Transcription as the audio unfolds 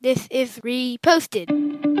This is reposted.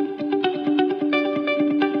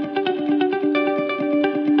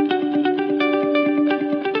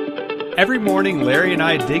 Every morning, Larry and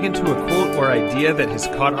I dig into a quote or idea that has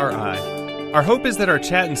caught our eye. Our hope is that our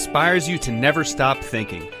chat inspires you to never stop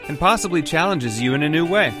thinking and possibly challenges you in a new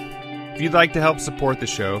way. If you'd like to help support the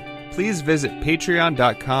show, please visit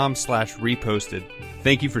patreon.com/reposted.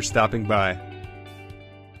 Thank you for stopping by.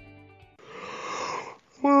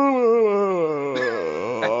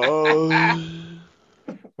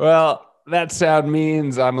 Well, that sound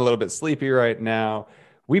means I'm a little bit sleepy right now.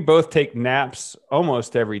 We both take naps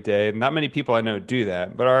almost every day. Not many people I know do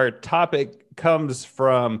that, but our topic comes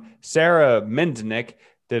from Sara Mednick,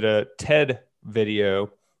 did a TED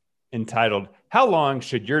video entitled, "How long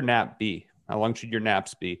should your nap be?" How long should your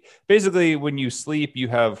naps be? Basically, when you sleep, you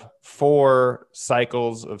have 4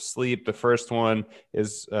 cycles of sleep. The first one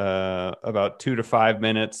is about 2 to 5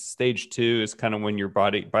 minutes. Stage 2 is kind of when your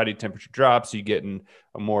body temperature drops. You get in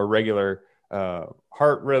a more regular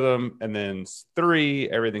heart rhythm. And then 3,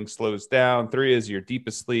 everything slows down. 3 is your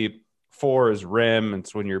deepest sleep. 4 is REM.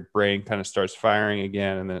 It's when your brain kind of starts firing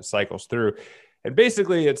again, and then it cycles through. And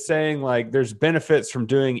basically, it's saying like there's benefits from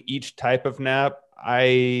doing each type of nap.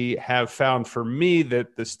 I have found for me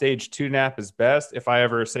that the stage 2 nap is best. If I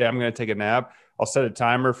ever say I'm going to take a nap, I'll set a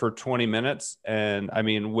timer for 20 minutes. And I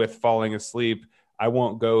mean, with falling asleep, I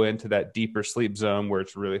won't go into that deeper sleep zone where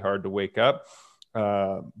it's really hard to wake up.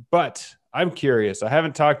 But I'm curious. I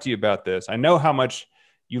haven't talked to you about this. I know how much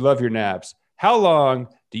you love your naps. How long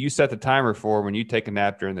do you set the timer for when you take a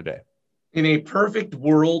nap during the day? In a perfect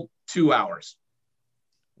world, 2 hours.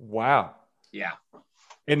 Wow. Yeah.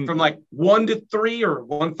 And from like 1 to 3 or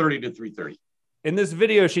 1:30 to 3:30. In this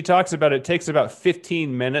video, she talks about it takes about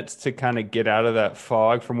 15 minutes to kind of get out of that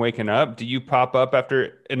fog from waking up. Do you pop up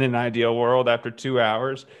after, in an ideal world, after 2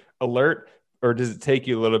 hours alert, or does it take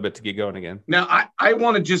you a little bit to get going again? Now, I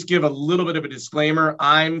want to just give a little bit of a disclaimer.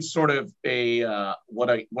 I'm sort of a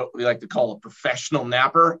what we like to call a professional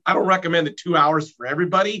napper. I don't recommend the 2 hours for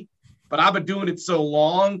everybody, but I've been doing it so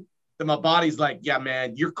long that my body's like, yeah,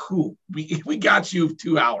 man, you're cool. We got you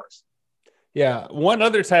 2 hours. Yeah. One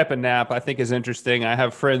other type of nap I think is interesting. I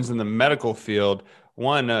have friends in the medical field.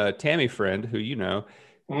 One, Tammy friend, who you know,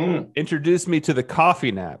 introduced me to the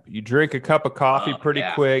coffee nap. You drink a cup of coffee pretty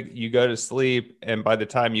quick, you go to sleep, and by the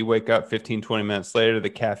time you wake up 15, 20 minutes later, the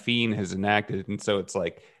caffeine has enacted. And so it's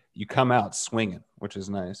like you come out swinging, which is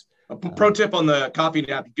nice. A pro tip on the coffee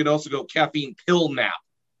nap, you could also go caffeine pill nap.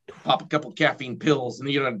 Pop a couple caffeine pills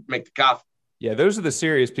and you don't make the coffee. Yeah, those are the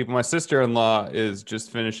serious people. My sister-in-law is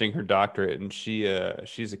just finishing her doctorate, and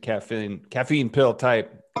she's a caffeine pill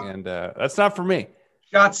type, and that's not for me.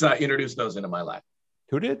 Shots introduced those into my life.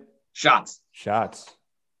 Who did? Shots.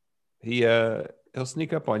 He'll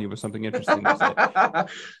sneak up on you with something interesting to say.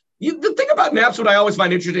 The thing about naps, what I always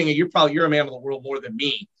find interesting, and you're a man of the world more than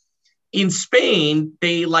me. In Spain,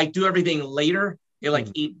 they like do everything later. They like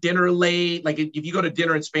eat dinner late. Like if you go to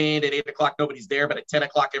dinner in Spain at 8 o'clock, nobody's there, but at 10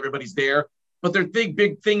 o'clock, everybody's there. But their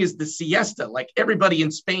big thing is the siesta. Like everybody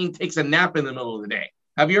in Spain takes a nap in the middle of the day.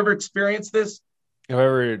 Have you ever experienced this? Have you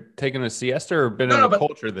ever taken a siesta or been in a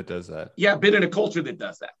culture that does that? Yeah, been in a culture that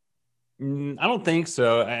does that. I don't think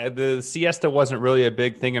so. The siesta wasn't really a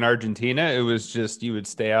big thing in Argentina. It was just you would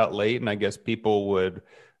stay out late, and I guess people would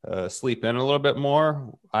sleep in a little bit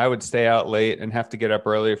more. I would stay out late and have to get up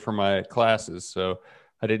early for my classes, so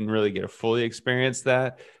I didn't really get to fully experience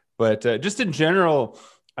that. But just in general,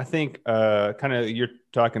 I think kind of you're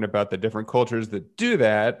talking about the different cultures that do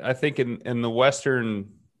that. I think in the Western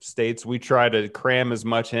states, we try to cram as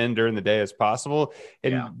much in during the day as possible,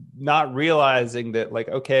 and not realizing that like,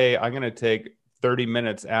 okay, I'm going to take 30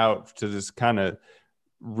 minutes out to just kind of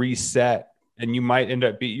reset. And you might end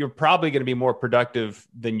up you're probably going to be more productive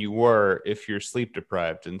than you were if you're sleep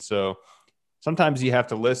deprived. And so sometimes you have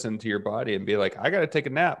to listen to your body and be like, I got to take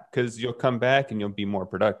a nap, because you'll come back and you'll be more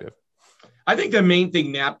productive. I think the main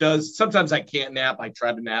thing nap does, sometimes I can't nap. I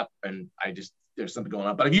try to nap and there's something going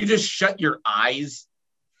on. But if you just shut your eyes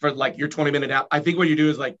for like your 20-minute nap, I think what you do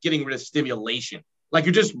is like getting rid of stimulation. Like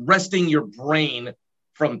you're just resting your brain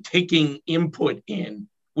from taking input in,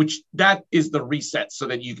 which that is the reset so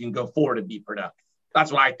that you can go forward and be productive.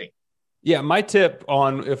 That's what I think. Yeah, my tip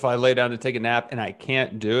on if I lay down to take a nap and I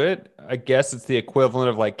can't do it, I guess it's the equivalent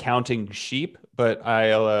of like counting sheep, but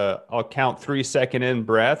I'll count 3-second in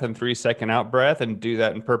breath and 3-second out breath and do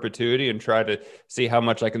that in perpetuity and try to see how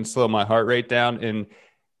much I can slow my heart rate down. And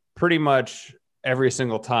pretty much every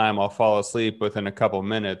single time I'll fall asleep within a couple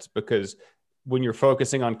minutes, because when you're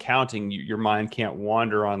focusing on counting, your mind can't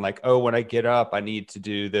wander on like, oh, when I get up, I need to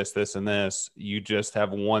do this, this, and this. You just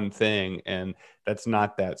have one thing, and that's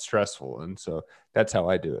not that stressful. And so that's how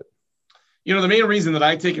I do it. You know, the main reason that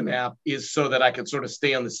I take a nap is so that I can sort of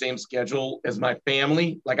stay on the same schedule as my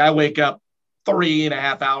family. Like I wake up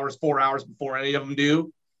 3.5 hours, 4 hours before any of them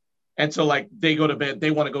do. And so like they go to bed, they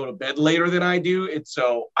want to go to bed later than I do. And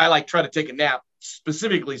so I like try to take a nap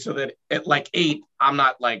specifically so that at like 8, I'm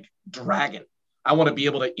not like dragging. I want to be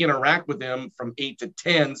able to interact with them from 8 to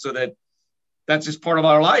 10 so that that's just part of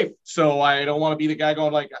our life. So I don't want to be the guy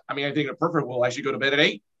going like, I mean, I think in a perfect world, I should go to bed at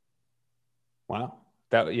 8. Wow.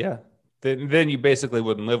 Yeah. Then you basically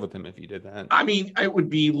wouldn't live with him if you did that. I mean, it would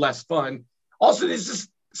be less fun. Also,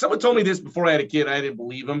 someone told me this before I had a kid. I didn't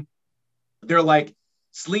believe them. They're like,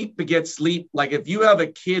 sleep begets sleep. Like if you have a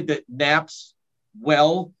kid that naps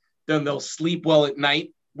well, then they'll sleep well at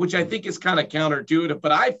night, which I think is kind of counterintuitive.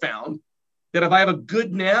 But I found that if I have a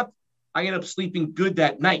good nap, I end up sleeping good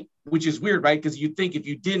that night, which is weird, right? Because you'd think if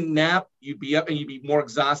you didn't nap, you'd be up and you'd be more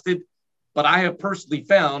exhausted. But I have personally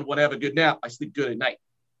found when I have a good nap, I sleep good at night.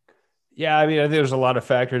 Yeah, I mean, I think there's a lot of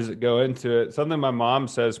factors that go into it. Something my mom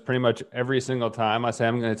says pretty much every single time I say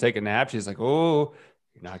I'm going to take a nap, she's like, oh,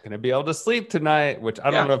 you're not going to be able to sleep tonight, which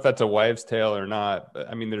I don't know if that's a wives' tale or not. But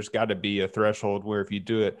I mean, there's got to be a threshold where if you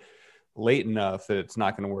do it late enough that it's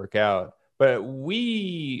not going to work out. But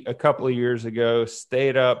we, a couple of years ago,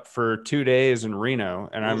 stayed up for 2 days in Reno.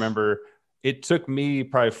 And I remember it took me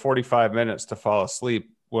probably 45 minutes to fall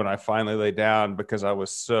asleep when I finally lay down because I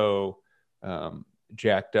was so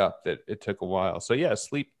jacked up that it took a while. So yeah,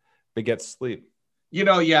 sleep begets sleep. You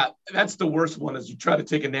know, yeah, that's the worst one is you try to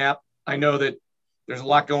take a nap. I know that there's a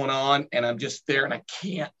lot going on and I'm just there and I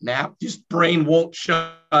can't nap. Just brain won't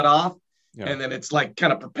shut off. Yeah. And then it's like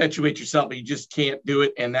kind of perpetuate yourself, but you just can't do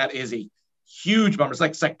it. And that is a huge bummer. It's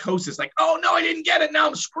like psychosis. Like, oh no, I didn't get it. Now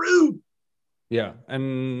I'm screwed. Yeah.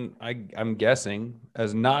 And I'm guessing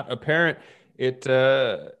as not a parent,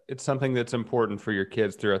 it's something that's important for your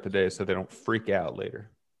kids throughout the day so they don't freak out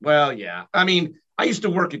later. Well, yeah. I mean, I used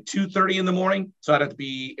to work at 2:30 in the morning. So I'd have to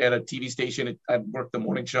be at a TV station. I'd work the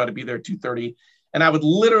morning show to be there at 2:30. And I would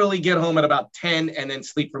literally get home at about 10 and then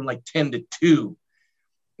sleep from like 10 to 2.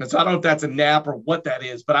 And so I don't know if that's a nap or what that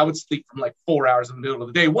is, but I would sleep from like 4 hours in the middle of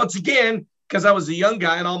the day. Once again, because I was a young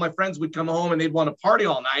guy and all my friends would come home and they'd want to party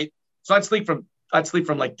all night. So I'd sleep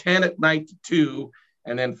from like 10 at night to 2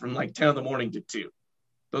 and then from like 10 in the morning to 2.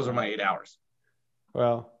 Those are my 8 hours.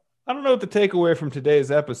 Well, I don't know what the takeaway from today's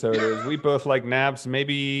episode is. We both like naps.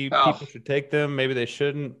 Maybe people should take them. Maybe they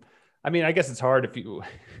shouldn't. I mean, I guess it's hard if you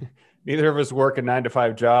neither of us work a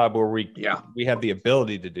 9-to-5 job where we have the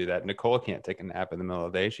ability to do that. Nicole can't take a nap in the middle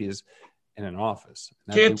of the day. She's in an office.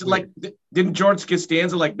 Didn't George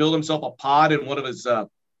Costanza like build himself a pod in one of his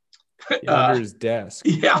under his desk?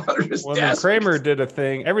 Yeah, under his desk. Then Kramer did a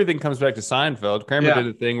thing. Everything comes back to Seinfeld. Kramer did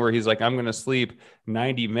a thing where he's like, I'm going to sleep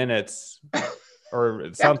 90 minutes or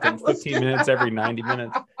something, 15 minutes every 90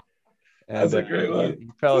 minutes. And that's a great one. He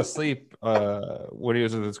fell asleep when he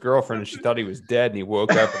was with his girlfriend, and she thought he was dead, and he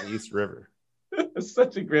woke up in the East River. It's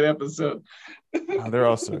such a great episode. Oh, they're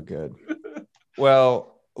all so good.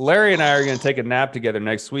 Well, Larry and I are going to take a nap together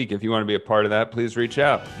next week. If you want to be a part of that, please reach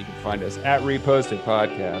out. You can find us at Reposted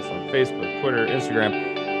Podcast on Facebook, Twitter,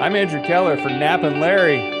 Instagram. I'm Andrew Keller for Nap and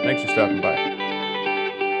Larry. Thanks for stopping by.